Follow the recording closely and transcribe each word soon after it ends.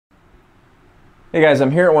Hey guys,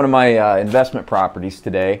 I'm here at one of my investment properties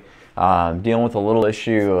today, dealing with a little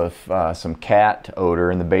issue of some cat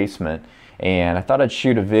odor in the basement, and I thought I'd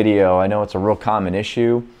shoot a video. I know it's a real common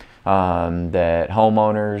issue that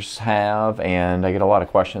homeowners have, and I get a lot of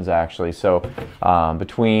questions actually. So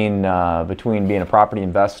between being a property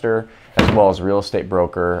investor as well as a real estate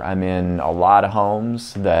broker, I'm in a lot of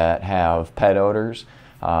homes that have pet odors.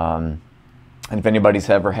 And if anybody's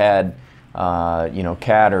ever had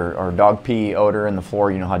cat or dog pee odor in the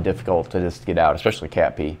floor, you know how difficult it is to get out, especially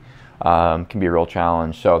cat pee. Can be a real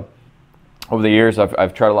challenge. So over the years,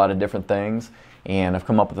 I've tried a lot of different things, and I've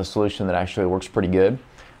come up with a solution that actually works pretty good.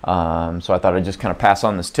 So I thought I'd just kind of pass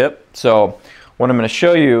on this tip. So what I'm going to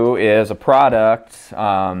show you is a product. It's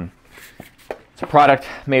a product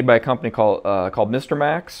made by a company called Mr.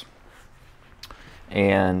 Max,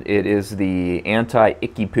 and it is the Anti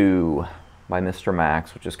Icky Poo by Mr.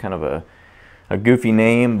 Max, which is kind of a goofy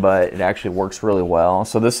name, but it actually works really well.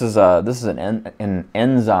 So this is an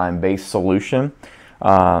enzyme-based solution,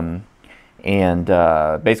 and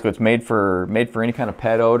basically it's made for any kind of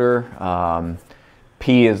pet odor.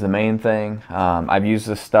 Pee is the main thing. I've used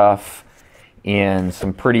this stuff in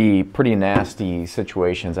some pretty nasty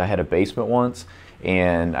situations. I had a basement once,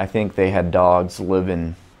 and I think they had dogs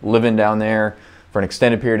living down there for an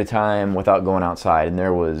extended period of time without going outside, and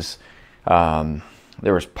there was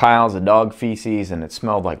piles of dog feces, and it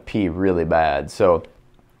smelled like pee really bad. So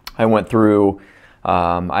I went through,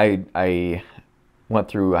 I went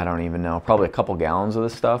through, I don't even know, probably a couple gallons of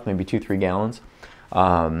this stuff, maybe 2-3 gallons,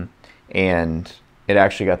 and it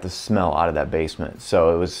actually got the smell out of that basement.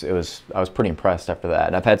 So I was pretty impressed after that.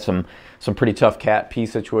 And I've had some pretty tough cat pee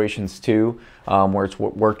situations too, where it's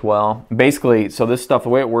worked well. Basically, so this stuff, the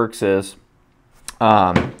way it works is,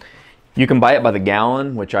 you can buy it by the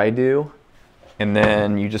gallon, which I do, and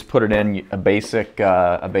then you just put it in a basic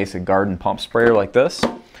garden pump sprayer like this,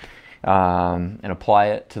 and apply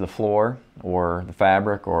it to the floor or the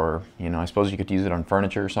fabric, or I suppose you could use it on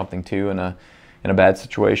furniture or something too in a bad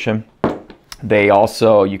situation. They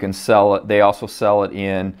also sell it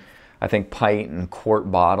in, I think, pint and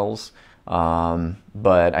quart bottles.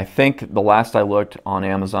 But I think the last I looked on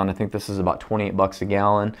Amazon, I think this is about 28 bucks a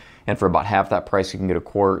gallon, and for about half that price you can get a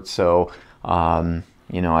quart. So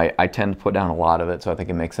I tend to put down a lot of it, so I think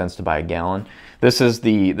it makes sense to buy a gallon. This is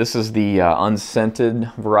the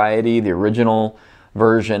unscented variety. The original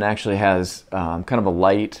version actually has kind of a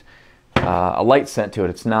light scent to it.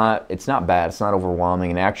 It's not bad. It's not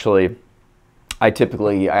overwhelming, and actually I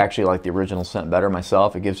actually like the original scent better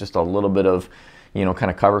myself. It gives just a little bit of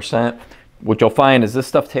kind of cover scent. What you'll find is this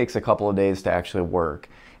stuff takes a couple of days to actually work.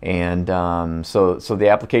 And so the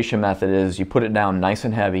application method is you put it down nice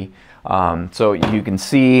and heavy. So you can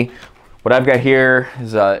see what I've got here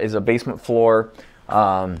is a basement floor.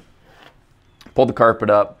 Pull the carpet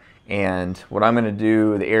up, and what I'm going to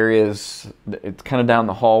do, the areas, it's kind of down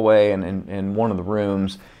the hallway, and in one of the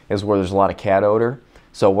rooms is where there's a lot of cat odor.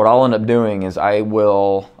 So what I'll end up doing is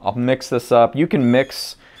I'll mix this up. You can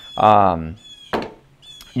mix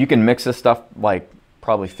this stuff like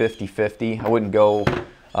probably 50-50. I wouldn't go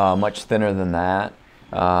much thinner than that,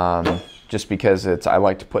 just because I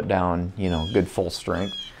like to put down good full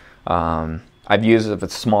strength. I've used it if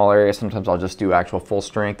it's a small area. Sometimes I'll just do actual full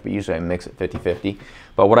strength, but usually I mix it 50-50.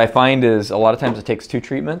 But what I find is a lot of times it takes 2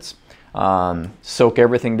 treatments. Soak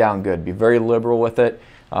everything down good. Be very liberal with it.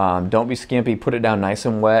 Don't be skimpy. Put it down nice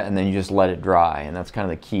and wet, and then you just let it dry. And that's kind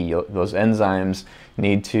of the key. Those enzymes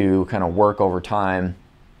need to kind of work over time,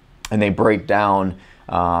 and they break down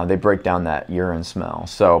that urine smell.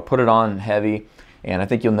 So put it on heavy, and I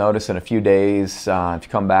think you'll notice in a few days, if you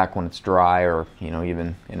come back when it's dry, or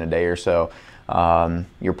even in a day or so,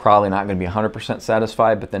 you're probably not going to be 100%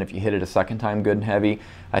 satisfied. But then if you hit it a second time good and heavy,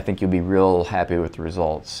 I think you'll be real happy with the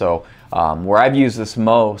results. So where I've used this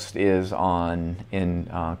most is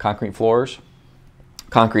in concrete floors.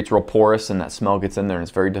 Concrete's real porous, and that smell gets in there, and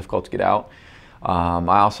it's very difficult to get out.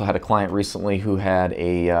 I also had a client recently who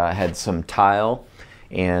had some tile,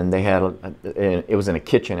 and it was in a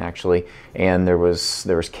kitchen actually, and there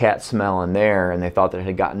was cat smell in there, and they thought that it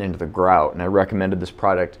had gotten into the grout, and I recommended this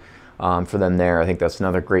product for them there. I think that's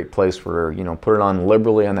another great place where put it on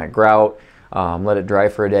liberally on that grout, let it dry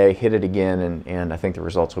for a day, hit it again, and I think the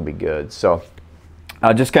results will be good. So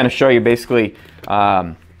I'll just kind of show you basically.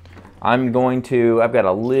 I've got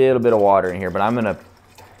a little bit of water in here, but I'm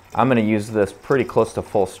gonna use this pretty close to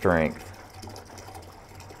full strength.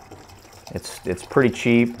 It's pretty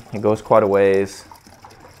cheap. It goes quite a ways,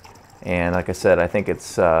 and like I said, I think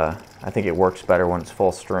it works better when it's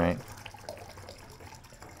full strength.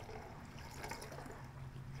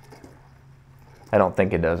 I don't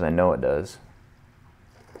think it does. I know it does.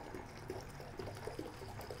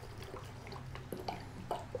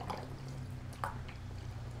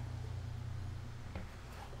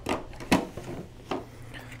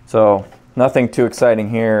 So nothing too exciting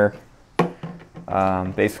here.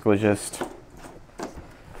 Basically just,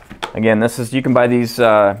 again, this is, you can buy these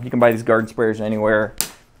garden sprayers anywhere,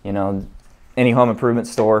 you know, any home improvement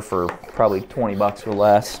store for probably 20 bucks or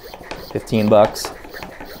less, 15 bucks.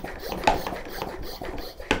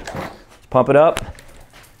 Pump it up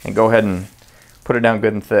and go ahead and put it down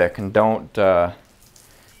good and thick, and don't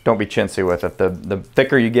be chintzy with it. The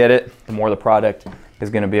thicker you get it, the more the product is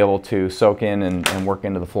going to be able to soak in and work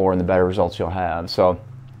into the floor, and the better results you'll have. So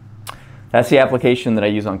that's the application that I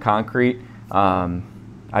use on concrete. I'll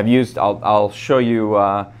show you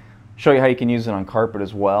how you can use it on carpet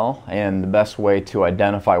as well, and the best way to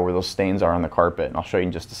identify where those stains are on the carpet, and I'll show you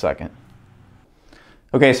in just a second.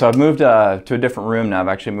 Okay, so I've moved to a different room now. I've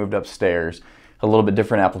actually moved upstairs. A little bit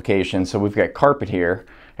different application. So we've got carpet here,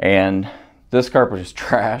 and this carpet is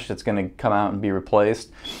trash. It's going to come out and be replaced.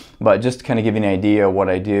 But just to kind of give you an idea of what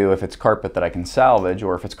I do, if it's carpet that I can salvage,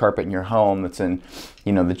 or if it's carpet in your home that's in,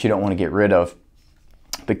 you know, that you don't want to get rid of.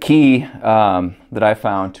 The key that I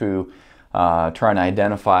found to try and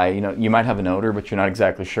identify, you know, you might have an odor, but you're not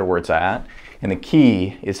exactly sure where it's at. And the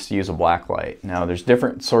key is to use a black light. Now, there's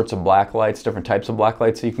different sorts of black lights, different types of black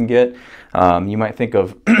lights that you can get. You might think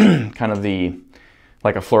of kind of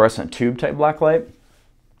like a fluorescent tube type black light,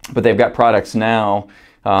 but they've got products now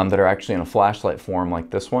that are actually in a flashlight form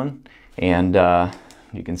like this one. And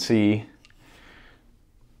you can see,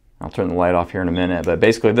 I'll turn the light off here in a minute, but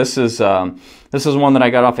basically this is one that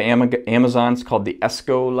I got off of Amazon. It's called the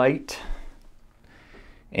Esco Lite.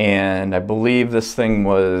 And I believe this thing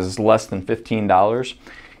was less than $15,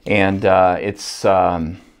 and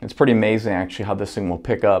it's pretty amazing actually how this thing will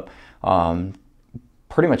pick up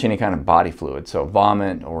pretty much any kind of body fluid, so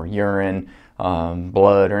vomit or urine,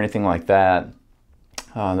 blood, or anything like that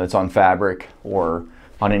that's on fabric or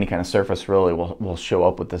on any kind of surface really will show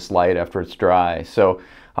up with this light after it's dry. So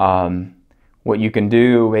what you can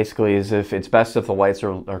do basically is, if it's best if the lights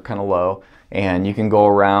are kind of low, and you can go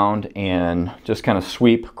around and just kind of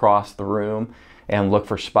sweep across the room and look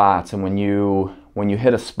for spots. And when you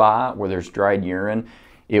hit a spot where there's dried urine,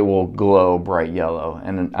 it will glow bright yellow.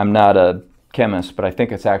 And I'm not a chemist, but I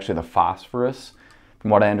think it's actually the phosphorus,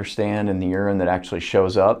 from what I understand, in the urine that actually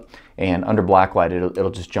shows up. And under black light, it'll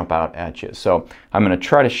just jump out at you. So I'm going to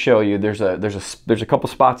try to show you. There's a couple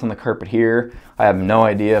spots on the carpet here. I have no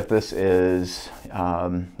idea if this is you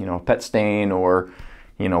know, a pet stain or,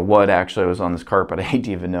 you know, what actually was on this carpet. I hate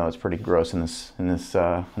to even know. It's pretty gross in this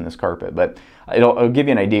carpet, but it'll give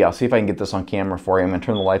you an idea. I'll see if I can get this on camera for you. I'm going to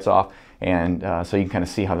turn the lights off, and so you can kind of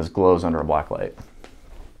see how this glows under a black light.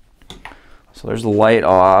 So there's the light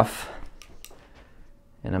off,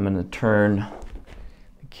 and I'm going to turn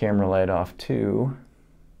the camera light off too.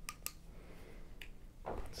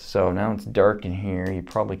 So now it's dark in here. You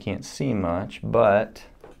probably can't see much, but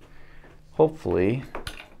hopefully.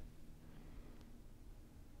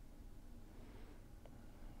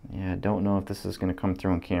 Yeah, I don't know if this is going to come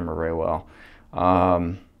through on camera very well.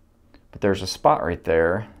 But there's a spot right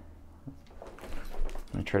there.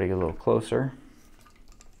 I'm going to try to get a little closer.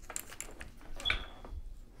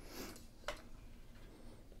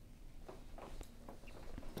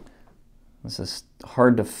 This is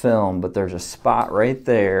hard to film, but there's a spot right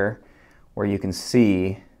there where you can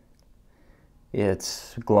see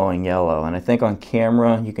it's glowing yellow. And I think on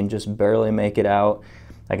camera you can just barely make it out.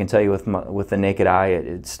 I can tell you with the naked eye,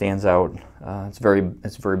 it stands out. It's very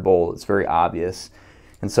bold. It's very obvious.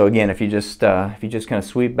 And so again, if you just kind of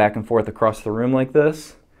sweep back and forth across the room like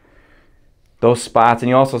this, those spots, and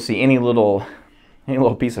you also see any little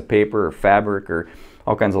piece of paper or fabric or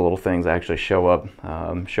all kinds of little things actually show up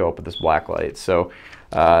with this black light. So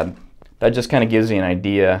that just kind of gives you an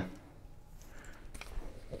idea.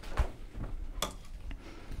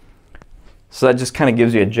 So that just kind of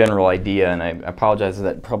gives you a general idea, and I apologize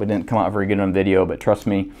that probably didn't come out very good on video, but trust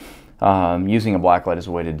me, using a black light is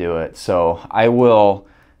a way to do it. So I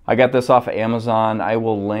got this off of Amazon.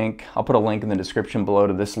 I'll put a link in the description below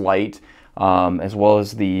to this light, as well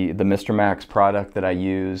as the Mr. Max product that I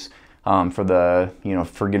use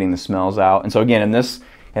for getting the smells out. And so again, in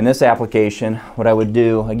this application, what I would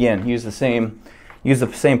do, again, use the same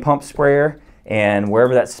pump sprayer, and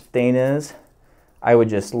wherever that stain is, I would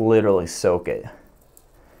just literally soak it.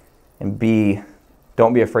 And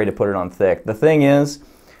don't be afraid to put it on thick. The thing is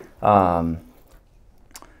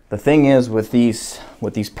with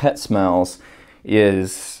these pet smells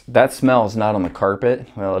is that smell is not on the carpet.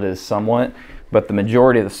 Well, it is somewhat, but the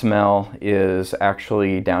majority of the smell is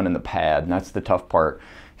actually down in the pad, and that's the tough part.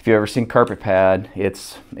 If you've ever seen carpet pad,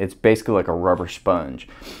 it's basically like a rubber sponge.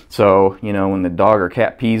 So, you know, when the dog or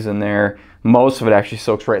cat pees in there, most of it actually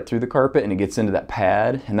soaks right through the carpet and it gets into that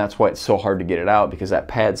pad, and that's why it's so hard to get it out, because that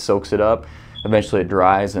pad soaks it up. Eventually it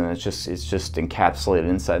dries and it's just encapsulated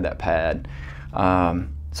inside that pad.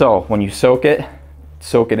 So when you soak it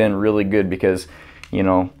in really good, because you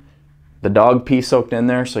know the dog pee soaked in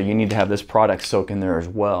there, so you need to have this product soak in there as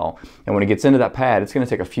well. And when it gets into that pad, it's going to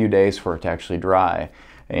take a few days for it to actually dry.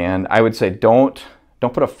 And I would say don't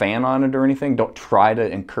put a fan on it or anything. Don't try to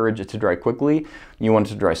encourage it to dry quickly. You want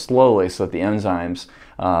it to dry slowly so that the enzymes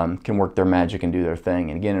can work their magic and do their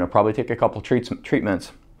thing. And again, it'll probably take a couple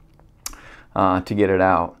treatments to get it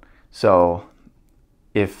out. So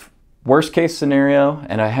if worst case scenario,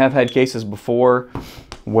 and I have had cases before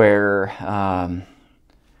where I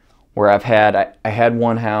had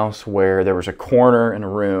one house where there was a corner in a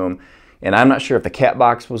room, and I'm not sure if the cat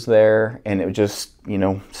box was there and it just, you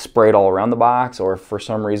know, sprayed all around the box, or if for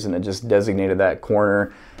some reason it just designated that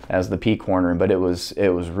corner as the pee corner, but it was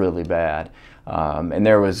really bad. And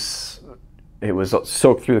it was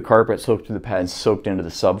soaked through the carpet, soaked through the pad, and soaked into the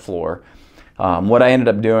subfloor. What I ended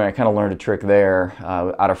up doing, I kind of learned a trick there.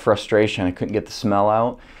 Out of frustration, I couldn't get the smell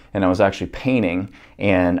out, and I was actually painting,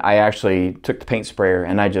 and I actually took the paint sprayer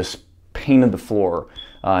and I just painted the floor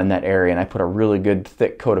in that area, and I put a really good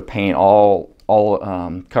thick coat of paint all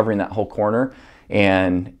covering that whole corner,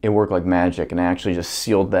 and it worked like magic, and I actually just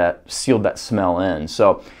sealed that smell in.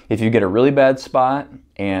 So if you get a really bad spot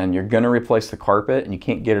and you're going to replace the carpet and you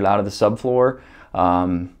can't get it out of the subfloor,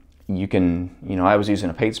 you can, you know, I was using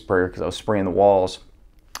a paint sprayer because I was spraying the walls,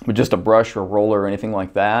 but just a brush or a roller or anything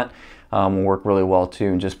like that will work really well too.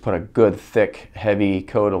 And just put a good thick heavy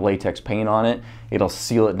coat of latex paint on it. It'll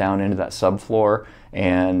seal it down into that subfloor,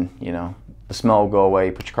 and you know, the smell will go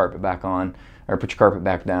away. Put your carpet back on, or put your carpet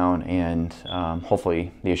back down, and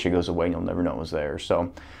hopefully the issue goes away and you'll never know it was there.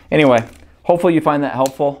 So anyway, hopefully you find that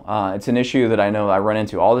helpful. It's an issue that I know I run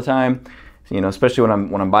into all the time, you know, especially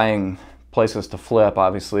when I'm buying places to flip.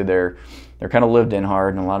 Obviously they're kind of lived in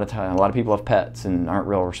hard, and a lot of people have pets and aren't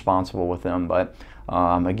real responsible with them. But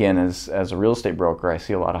again, as a real estate broker, I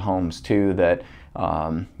see a lot of homes too that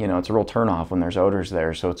you know, it's a real turnoff when there's odors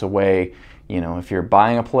there. So it's a way, you know, if you're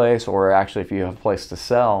buying a place, or actually if you have a place to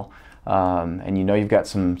sell, and you know you've got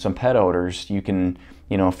some pet odors, you can,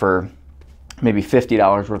 you know, for maybe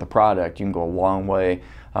 $50 worth of product, you can go a long way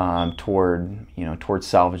towards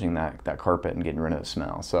salvaging that carpet and getting rid of the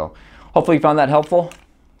smell. So hopefully you found that helpful.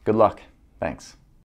 Good luck. Thanks.